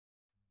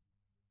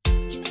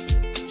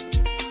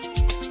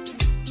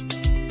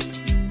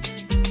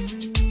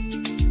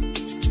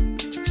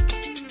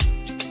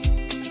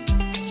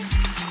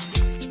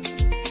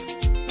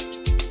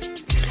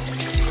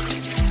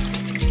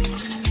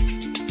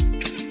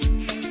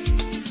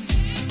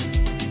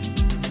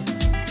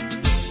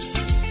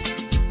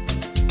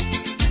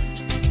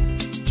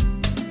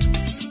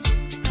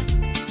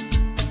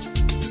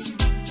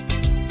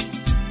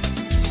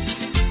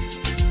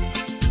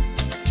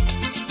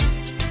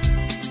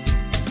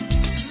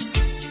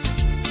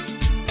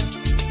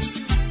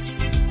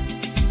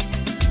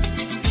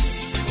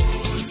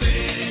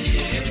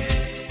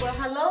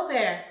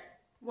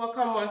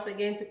Welcome once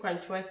again to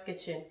Quancho's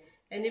Kitchen.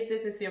 And if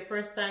this is your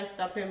first time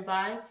stopping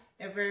by,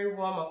 a very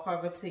warm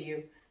welcome to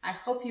you. I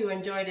hope you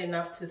enjoyed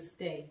enough to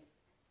stay.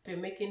 We're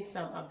making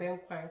some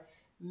abenkwan,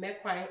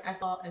 mekwan, as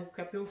all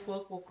Equipping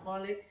folk will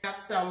call it. We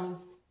have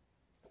some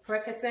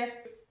fricassee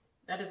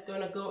that is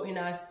going to go in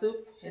our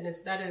soup, and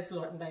that is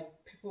what like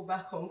people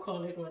back home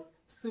call it what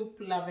soup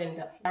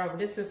lavender.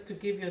 This is to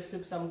give your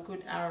soup some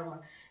good aroma.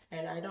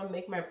 And I don't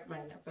make my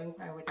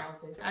abenkwan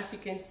without this. As you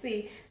can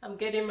see, I'm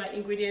getting my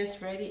ingredients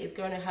ready. It's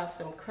going to have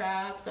some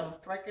crab, some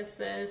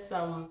fricassee,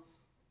 some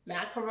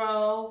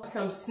mackerel,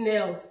 some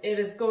snails. It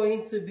is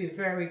going to be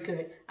very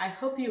good. I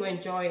hope you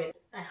enjoy it.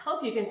 I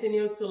hope you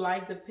continue to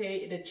like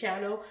the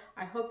channel.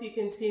 I hope you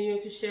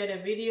continue to share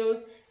the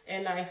videos,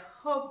 and I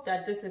hope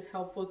that this is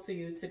helpful to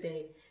you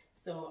today.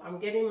 So I'm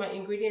getting my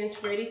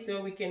ingredients ready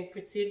so we can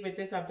proceed with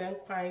this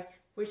abenkwan,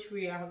 which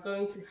we are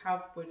going to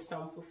have with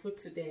some fufu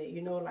today.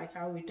 You know, like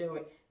how we do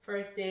it.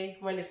 First day,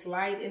 when it's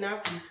light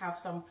enough, you have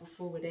some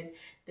fufu with it.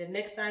 The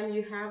next time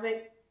you have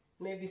it,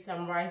 maybe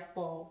some rice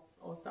balls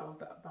or some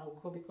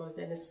banko, because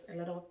then it's a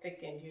little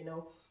thickened, you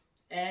know.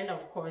 And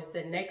of course,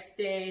 the next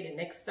day, the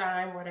next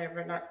time,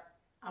 whatever.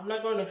 I'm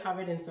not going to have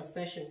it in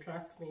succession,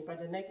 trust me.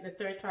 But the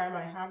third time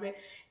I have it,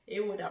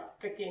 it would have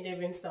thickened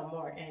even some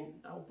more. And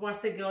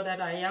once a girl that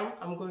I am,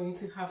 I'm going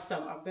to have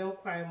some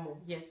abenkwan more.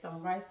 Yes,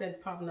 some rice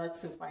and palm nut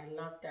soup. I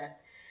love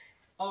that.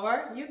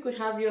 Or you could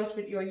have yours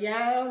with your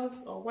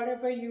yams or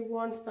whatever you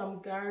want.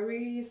 Some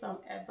gari, some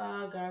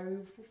eba,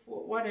 gari,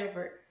 fufu,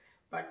 whatever.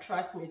 But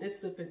trust me,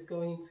 this soup is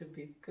going to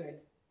be good.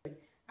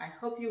 I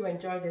hope you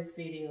enjoyed this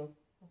video.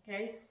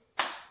 Okay?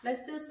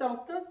 Let's do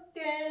some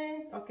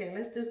cooking. Okay,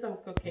 let's do some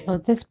cooking. So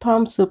this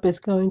palm soup is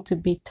going to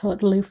be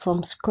totally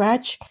from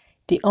scratch.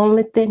 The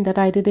only thing that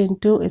I didn't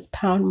do is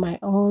pound my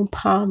own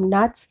palm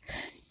nuts.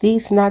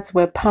 These nuts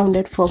were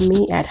pounded for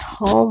me at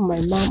home. My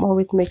mom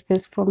always makes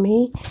this for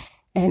me.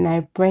 And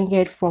I bring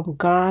it from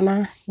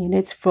Ghana in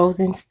its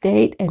frozen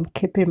state and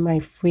keep it in my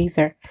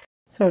freezer.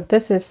 So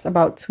this is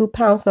about 2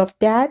 pounds of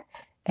that.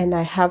 And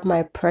I have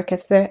my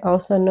fricassee,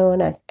 also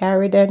known as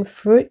Aradan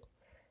fruit.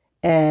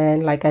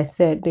 And like I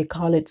said, they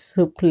call it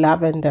soup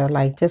lavender,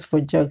 like just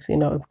for jokes, you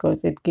know,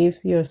 because it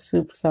gives your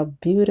soup some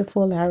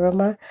beautiful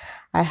aroma.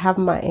 I have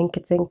my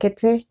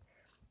inculcated.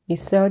 You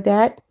saw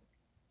that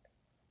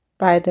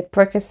by the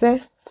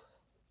fricassee.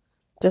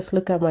 Just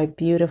look at my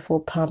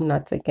beautiful palm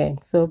nuts again.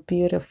 So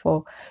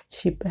beautiful.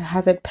 She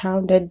has it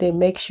pounded. They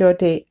make sure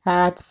they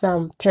add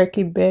some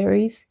turkey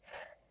berries,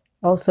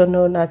 also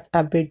known as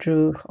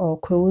abedru or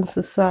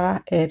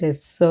kwunsusa. It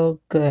is so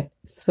good,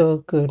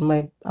 so good.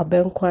 My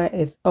abenkwan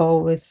is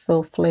always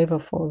so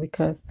flavorful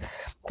because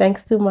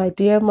thanks to my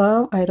dear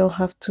mom, I don't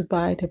have to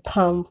buy the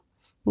palm,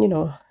 you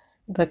know,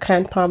 the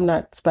canned palm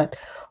nuts. But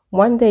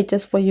one day,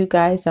 just for you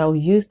guys, I'll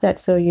use that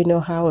so you know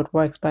how it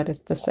works, but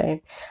it's the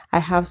same. I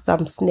have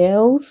some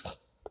snails,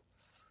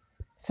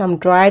 some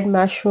dried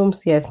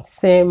mushrooms. Yes,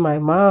 same. My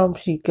mom,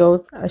 she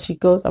goes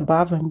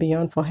above and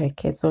beyond for her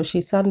kids. So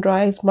she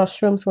sun-dries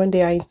mushrooms when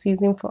they are in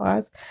season for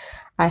us.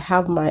 I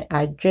have my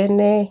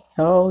ajene.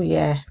 Oh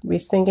yeah, we're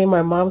singing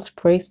my mom's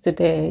praise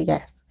today.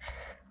 Yes,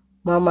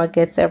 mama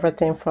gets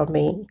everything from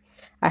me.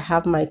 I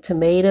have my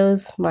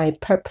tomatoes, my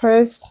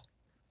peppers.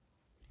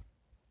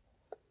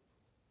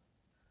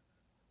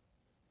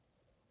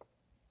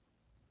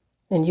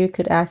 And you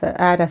could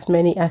add as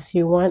many as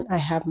you want. I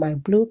have my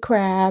blue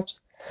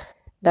crabs.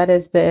 That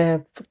is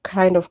the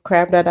kind of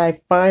crab that I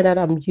find that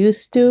I'm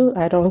used to.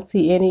 I don't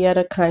see any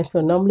other kind.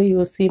 So normally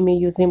you'll see me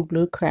using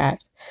blue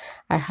crabs.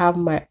 I have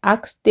my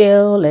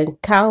oxtail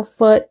and cow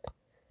foot.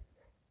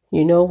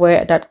 You know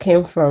where that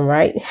came from,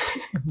 right?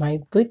 My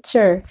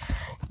butcher.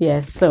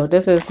 Yes, so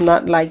this is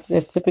not like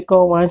the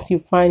typical ones you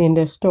find in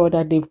the store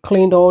that they've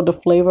cleaned all the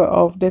flavor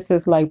off. This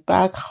is like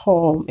back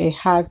home. It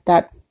has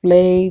that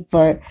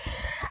flavor.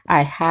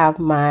 I have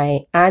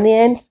my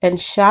onions and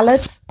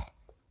shallots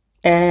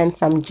and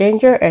some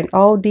ginger, and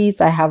all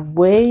these I have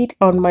weighed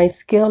on my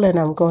scale, and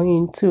I'm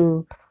going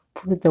to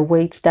put the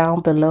weights down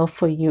below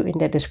for you in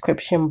the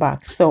description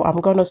box. So I'm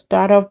going to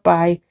start off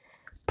by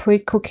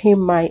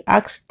pre-cooking my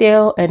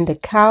oxtail and the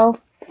cow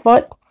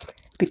foot,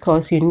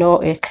 because you know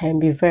it can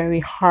be very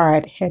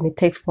hard and it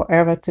takes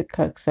forever to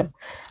cook. So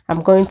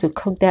I'm going to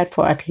cook that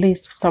for at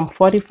least some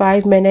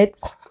 45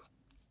 minutes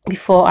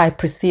before I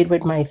proceed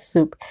with my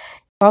soup.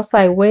 Whilst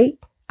I wait,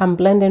 I'm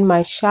blending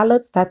my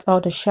shallots. That's all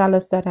the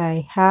shallots that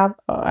I have,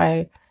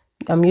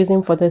 I'm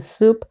using for the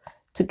soup,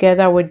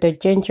 together with the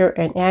ginger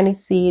and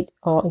aniseed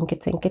or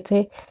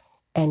inculcated.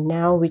 And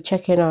now we're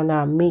checking on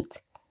our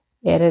meat.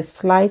 It is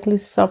slightly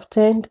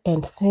softened,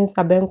 and since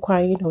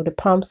abenkwan, you know, the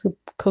palm soup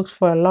cooks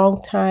for a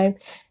long time,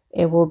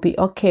 it will be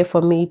okay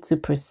for me to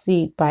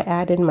proceed by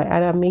adding my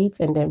other meats,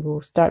 and then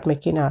we'll start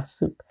making our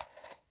soup.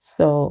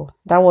 So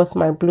that was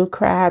my blue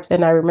crabs,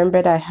 and I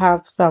remembered I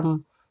have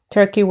some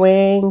turkey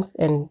wings,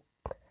 and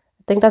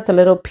I think that's a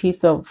little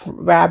piece of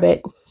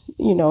rabbit,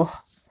 you know,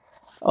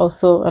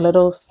 also a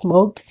little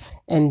smoked,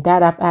 and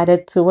that I've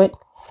added to it.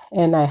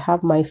 And I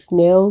have my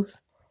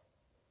snails,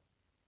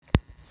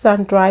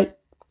 sun-dried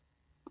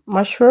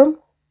mushroom,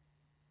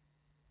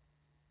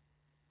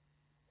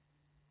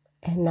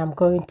 And I'm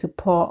going to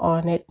pour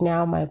on it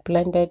now my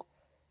blended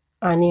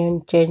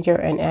onion, ginger,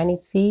 and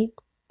aniseed.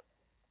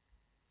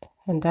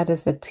 And that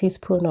is a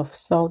teaspoon of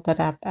salt that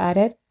I've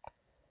added.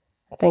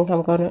 I think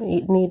I'm going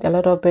to need a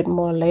little bit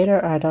more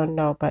later. I don't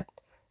know, but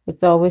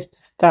it's always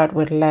to start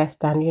with less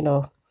than,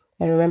 and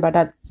remember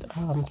that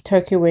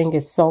turkey wing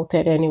is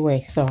salted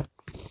anyway, so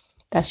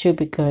that should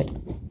be good.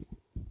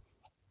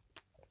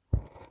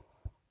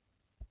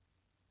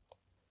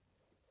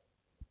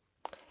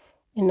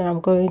 And now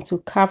I'm going to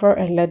cover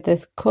and let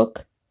this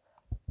cook.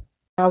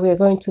 Now we're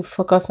going to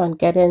focus on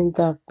getting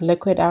the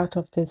liquid out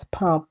of this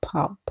palm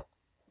pulp.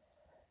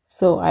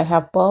 So I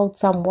have boiled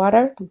some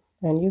water,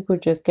 and you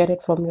could just get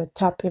it from your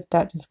tap if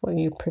that is what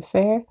you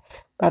prefer.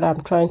 But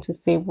I'm trying to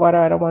save water.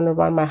 I don't want to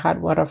run my hot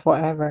water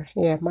forever.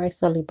 Yeah, my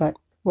silly, but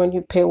when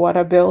you pay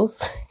water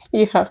bills,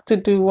 you have to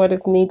do what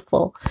is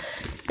needful.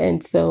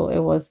 And so it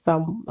was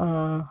some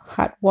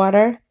hot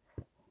water,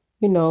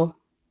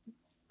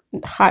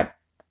 hot,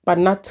 but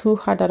not too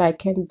hot that I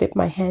can dip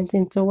my hands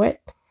into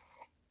it.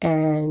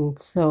 And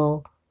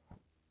so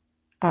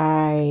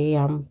I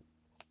am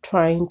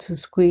trying to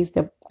squeeze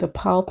the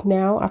pulp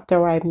now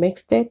after I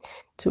mixed it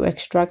to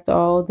extract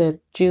all the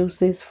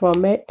juices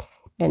from it.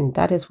 And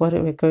that is what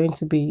we're going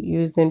to be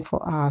using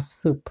for our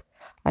soup.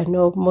 I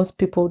know most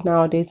people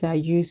nowadays are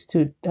used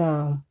to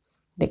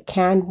the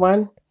canned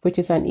one, which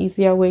is an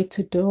easier way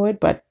to do it.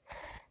 But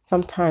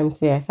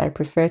sometimes, yes, I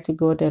prefer to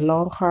go the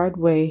long, hard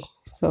way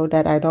so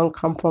that I don't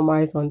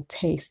compromise on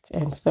taste.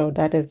 And so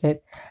that is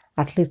it.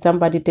 At least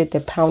somebody did the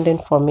pounding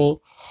for me.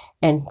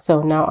 And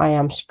so now I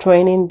am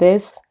straining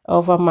this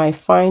over my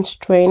fine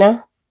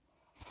strainer.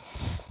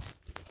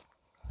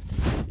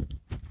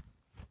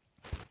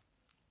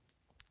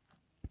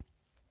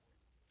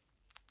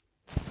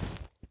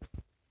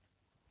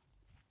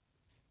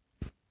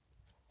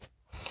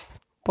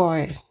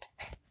 Boy,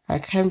 I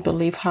can't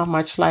believe how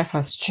much life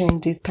has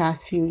changed these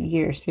past few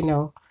years,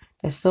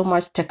 There's so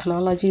much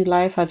technology.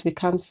 Life has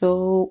become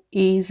so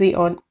easy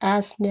on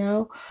us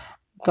now.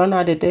 Gone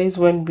are the days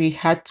when we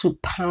had to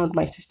pound.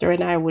 My sister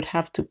and I would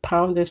have to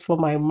pound this for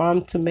my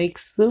mom to make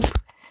soup.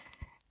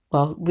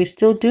 Well, we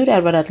still do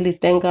that, but at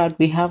least thank God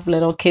we have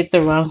little kids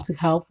around to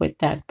help with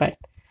that. But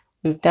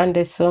we've done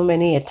this so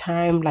many a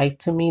time. Like,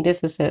 to me,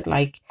 this is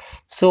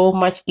so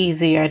much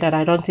easier that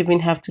I don't even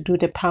have to do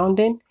the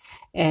pounding.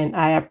 And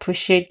I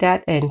appreciate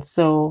that. And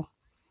so,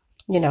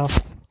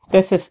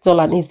 this is still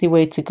an easy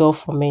way to go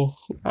for me.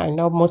 I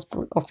know most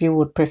of you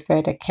would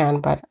prefer the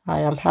can, but I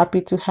am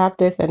happy to have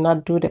this and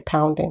not do the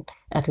pounding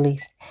at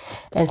least.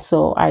 And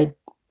so I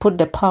put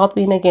the pulp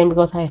in again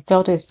because I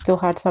felt it still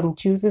had some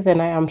juices,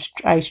 and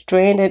I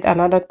strained it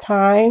another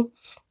time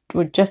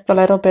with just a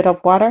little bit of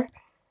water.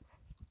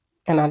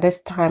 And at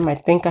this time, I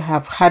think I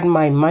have had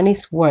my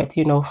money's worth.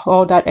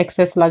 All that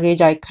excess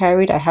luggage I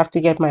carried, I have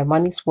to get my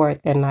money's worth.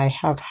 And I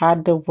have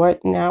had the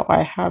worth now.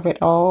 I have it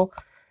all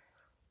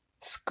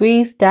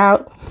squeezed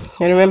out.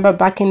 And remember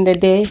back in the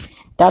day,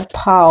 that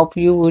pulp,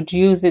 you would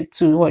use it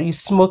to, you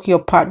smoke your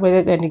pot with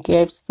it, and it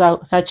gave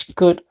such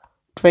good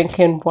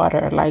drinking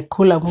water, like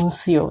Kula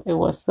Musio. It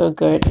was so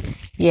good.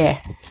 Yeah,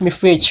 me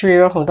free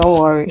trio, don't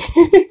worry.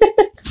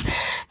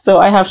 So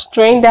I have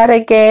strained that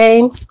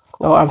again.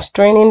 I'm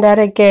straining that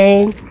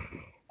again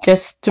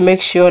just to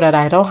make sure that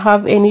I don't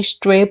have any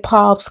stray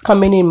pulps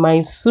coming in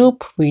my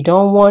soup. We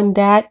don't want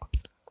that,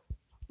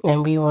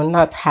 and we will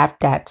not have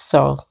that.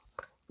 So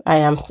I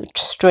am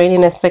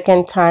straining a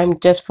second time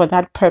just for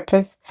that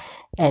purpose,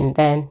 and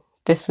then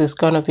this is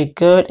going to be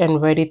good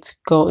and ready to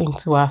go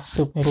into our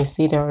soup. And you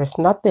see, there is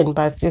nothing,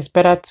 but it's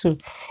better to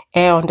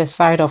err on the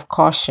side of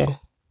caution.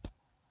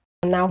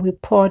 Now we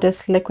pour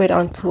this liquid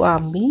onto our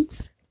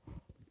meats,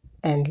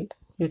 and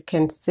you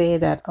can say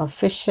that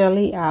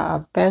officially our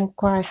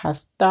abenkwan has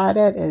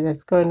started, and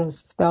it's going to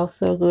smell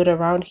so good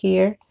around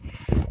here.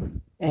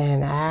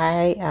 And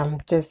I am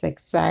just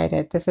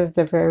excited. This is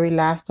the very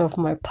last of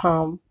my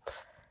palm.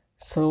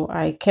 So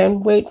I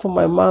can't wait for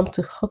my mom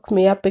to hook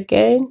me up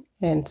again.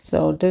 And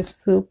so this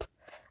soup,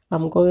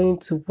 I'm going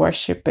to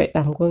worship it.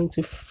 I'm going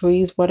to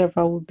freeze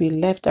whatever will be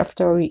left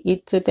after we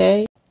eat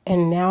today.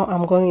 And now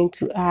I'm going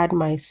to add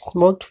my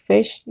smoked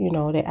fish, the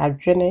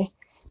adrene.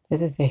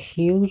 This is a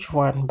huge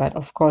one, but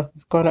of course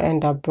it's going to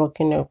end up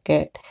broken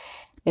again.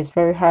 It's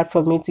very hard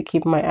for me to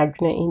keep my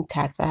adrene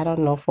intact. I don't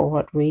know for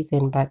what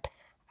reason, but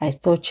I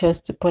still chose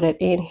to put it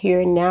in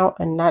here now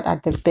and not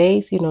at the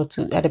base, at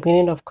the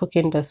beginning of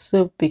cooking the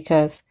soup,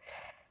 because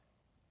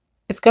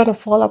it's going to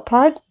fall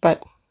apart,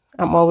 but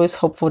I'm always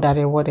hopeful that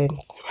it wouldn't.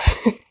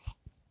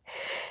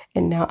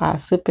 And now our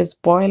soup is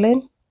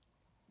boiling.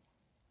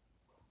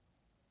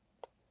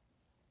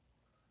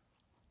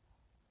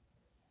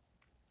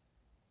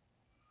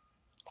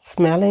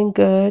 Smelling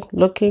good,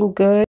 looking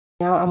good.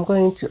 Now I'm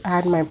going to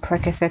add my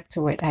percocet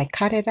to it. I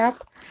cut it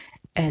up,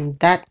 and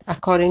that,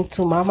 according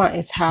to Mama,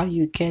 is how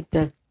you get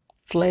the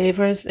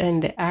flavors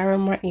and the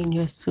aroma in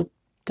your soup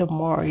the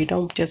more. You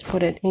don't just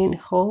put it in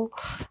whole.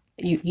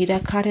 You either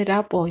cut it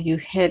up or you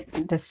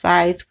hit the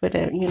sides with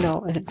a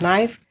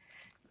knife.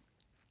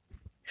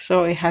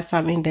 so it has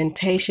some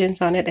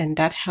indentations on it, and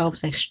that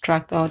helps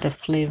extract all the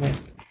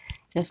flavors.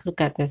 Just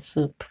look at the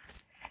soup.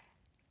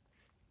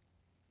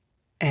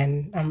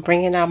 And I'm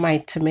bringing out my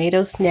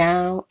tomatoes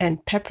now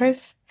and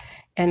peppers,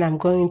 and I'm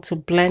going to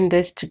blend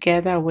this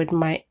together with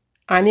my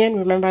onion.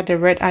 Remember the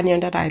red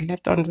onion that I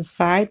left on the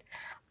side,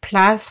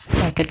 plus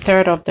like a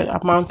third of the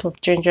amount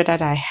of ginger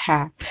that I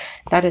have.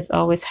 That is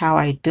always how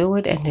I do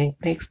it, and it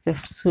makes the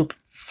soup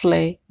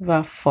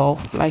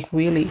flavorful. Like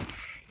really,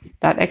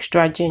 that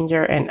extra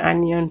ginger and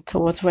onion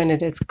towards when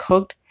it is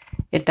cooked,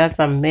 it does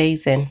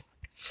amazing.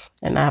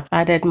 And I've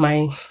added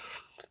my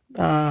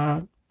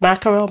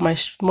mackerel, my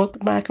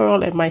smoked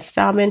mackerel, and my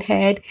salmon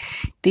head.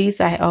 These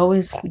I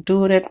always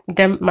do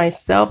them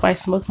myself. I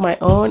smoke my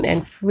own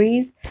and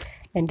freeze,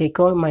 and they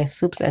go in my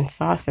soups and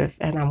sauces,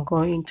 and I'm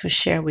going to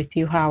share with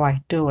you how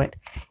I do it.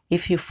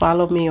 If you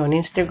follow me on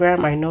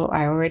Instagram, I know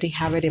I already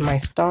have it in my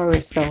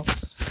stories, so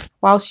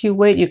whilst you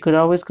wait, you could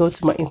always go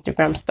to my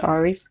Instagram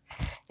stories,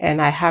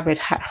 and I have it,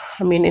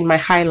 in my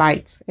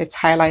highlights, it's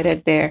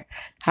highlighted there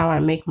how I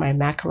make my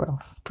mackerel.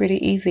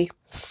 Pretty easy.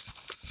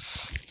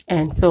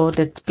 And so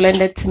the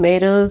blended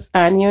tomatoes,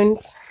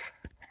 onions,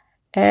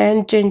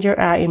 and ginger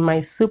are in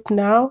my soup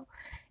now,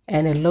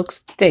 and it looks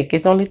thick.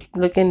 It's only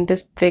looking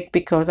this thick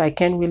because I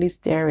can't really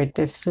stir it.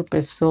 The soup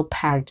is so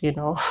packed, you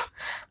know.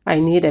 I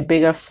need a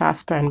bigger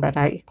saucepan, but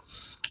I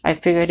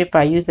figured if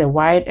I use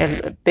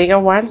a bigger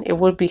one, it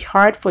would be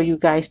hard for you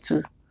guys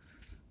to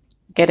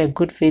get a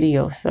good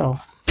video. So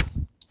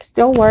it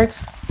still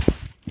works,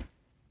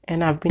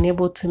 and I've been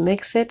able to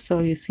mix it, so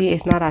you see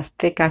it's not as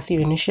thick as you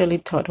initially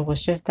thought. It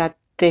was just that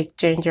thick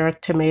ginger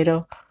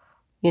tomato,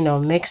 you know,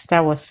 mix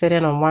that was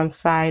sitting on one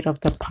side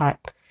of the pot.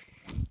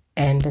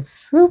 And the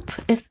soup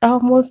is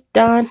almost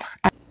done.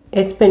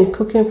 It's been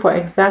cooking for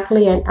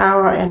exactly an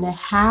hour and a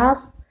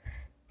half,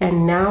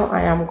 and now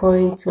I am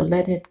going to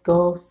let it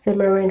go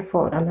simmering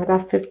for another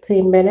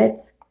 15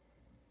 minutes,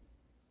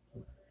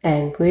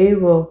 and we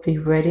will be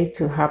ready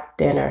to have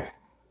dinner.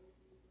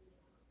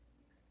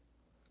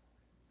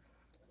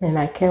 And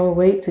I can't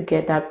wait to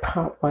get that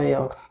palm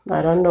oil.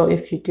 I don't know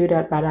if you do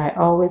that, but I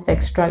always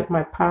extract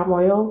my palm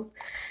oils.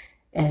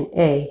 And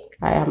I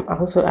am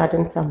also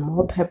adding some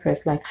more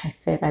peppers. Like I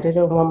said, I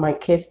didn't want my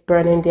kids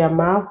burning their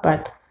mouth,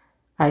 but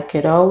I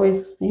could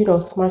always, you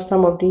know, smash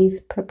some of these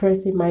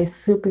peppers in my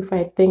soup if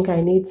I think I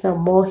need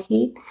some more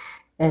heat.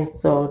 And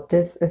so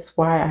this is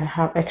why I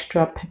have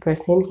extra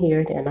peppers in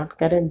here. They're not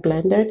getting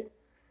blended.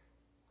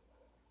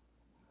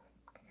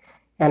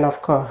 And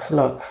of course,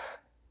 look,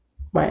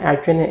 my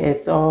adrenaline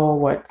is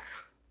all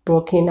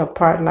broken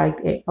apart like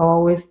it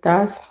always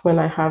does when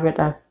I have it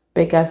as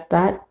big as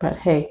that. But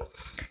hey,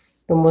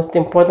 the most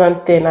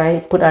important thing,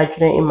 I put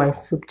adrenaline in my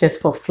soup just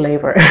for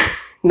flavor,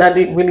 not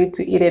really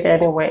to eat it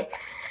anyway.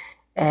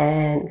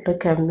 And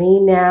look at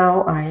me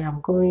now. I am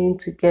going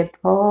to get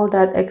all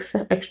that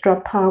extra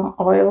palm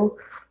oil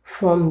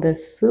from the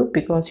soup,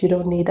 because you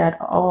don't need that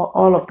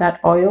all of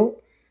that oil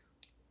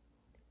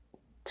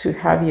to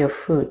have your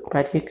food,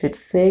 but you could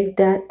save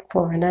that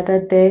for another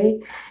day.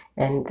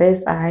 And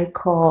this I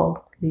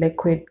call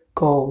liquid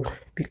gold,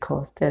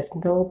 because there's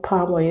no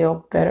palm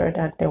oil better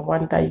than the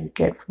one that you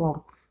get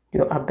from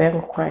your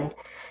abenkwan,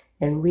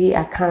 and we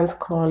Akans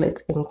call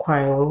it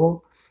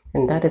inkwan,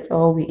 and that is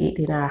all we eat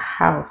in our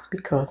house,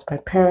 because my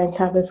parents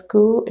have a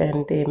school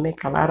and they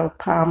make a lot of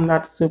palm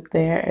nut soup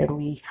there, and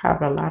we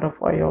have a lot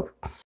of oil.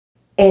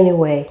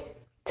 Anyway,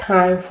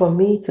 time for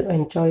me to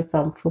enjoy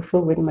some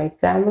fufu with my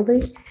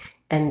family.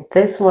 And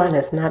this one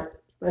is not,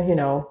 you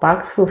know,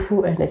 box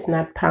fufu, and it's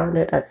not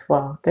pounded as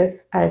well.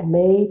 This I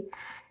made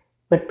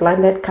with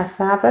blended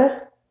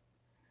cassava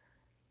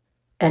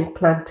and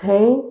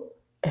plantain,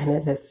 and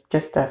it is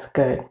just as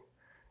good.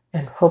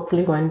 And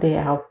hopefully one day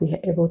I'll be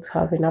able to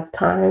have enough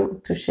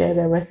time to share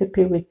the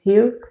recipe with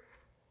you.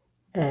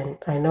 And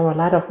I know a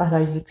lot of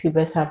other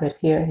YouTubers have it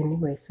here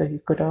anyway, so you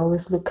could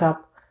always look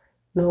up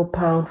no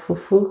pound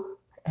fufu,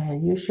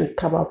 and you should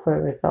come up with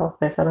results.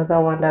 There's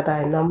another one that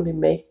I normally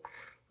make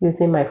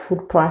using my food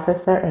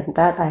processor, and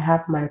that I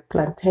have my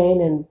plantain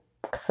and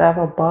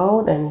cassava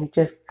boiled, and you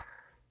just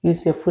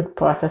use your food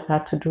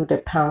processor to do the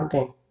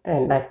pounding.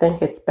 And I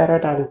think it's better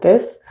than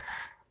this,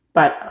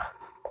 but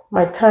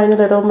my tiny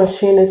little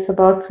machine is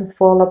about to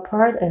fall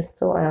apart, and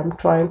so I am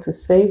trying to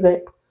save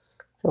it,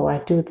 so I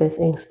do this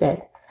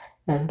instead.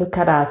 And look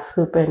at our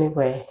soup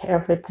anyway.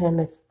 Everything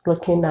is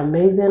looking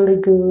amazingly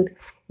good.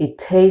 It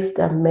tastes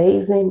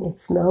amazing. It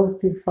smells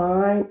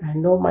divine. I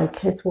know my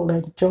kids will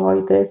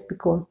enjoy this,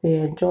 because they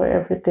enjoy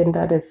everything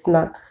that is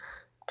not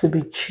to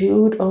be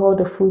chewed. All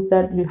the foods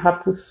that you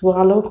have to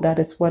swallow, that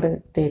is what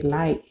they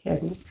like.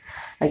 And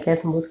I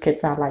guess most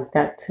kids are like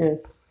that too.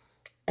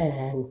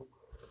 And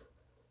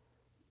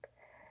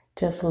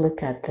just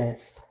look at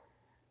this.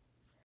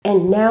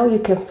 And now you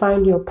can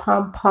find your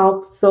palm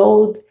pulp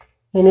sold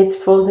in its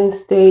frozen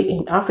state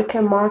in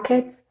African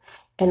markets.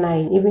 And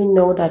I even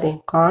know that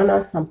in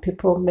Ghana, some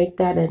people make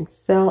that and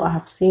sell.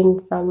 I've seen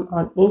some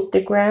on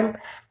Instagram.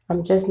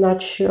 I'm just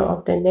not sure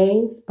of the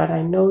names, but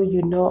I know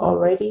you know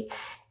already.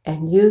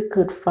 And you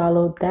could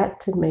follow that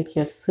to make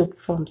your soup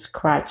from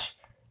scratch.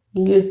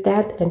 use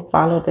that and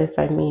follow this.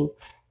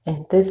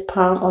 And this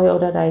palm oil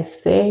that I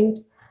saved,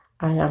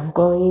 I am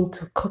going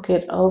to cook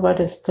it over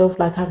the stove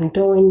like I'm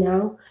doing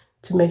now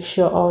to make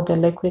sure all the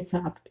liquids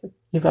have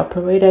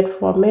evaporated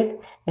from it.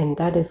 And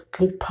that is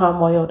good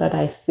palm oil that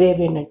I save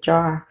in a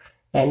jar.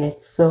 And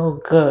it's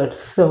so good,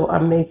 so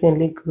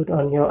amazingly good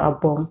on your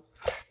abom.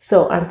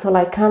 So until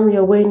I come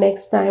your way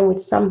next time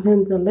with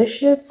something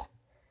delicious,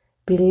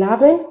 be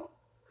loving,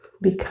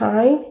 be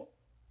kind,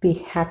 be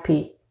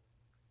happy.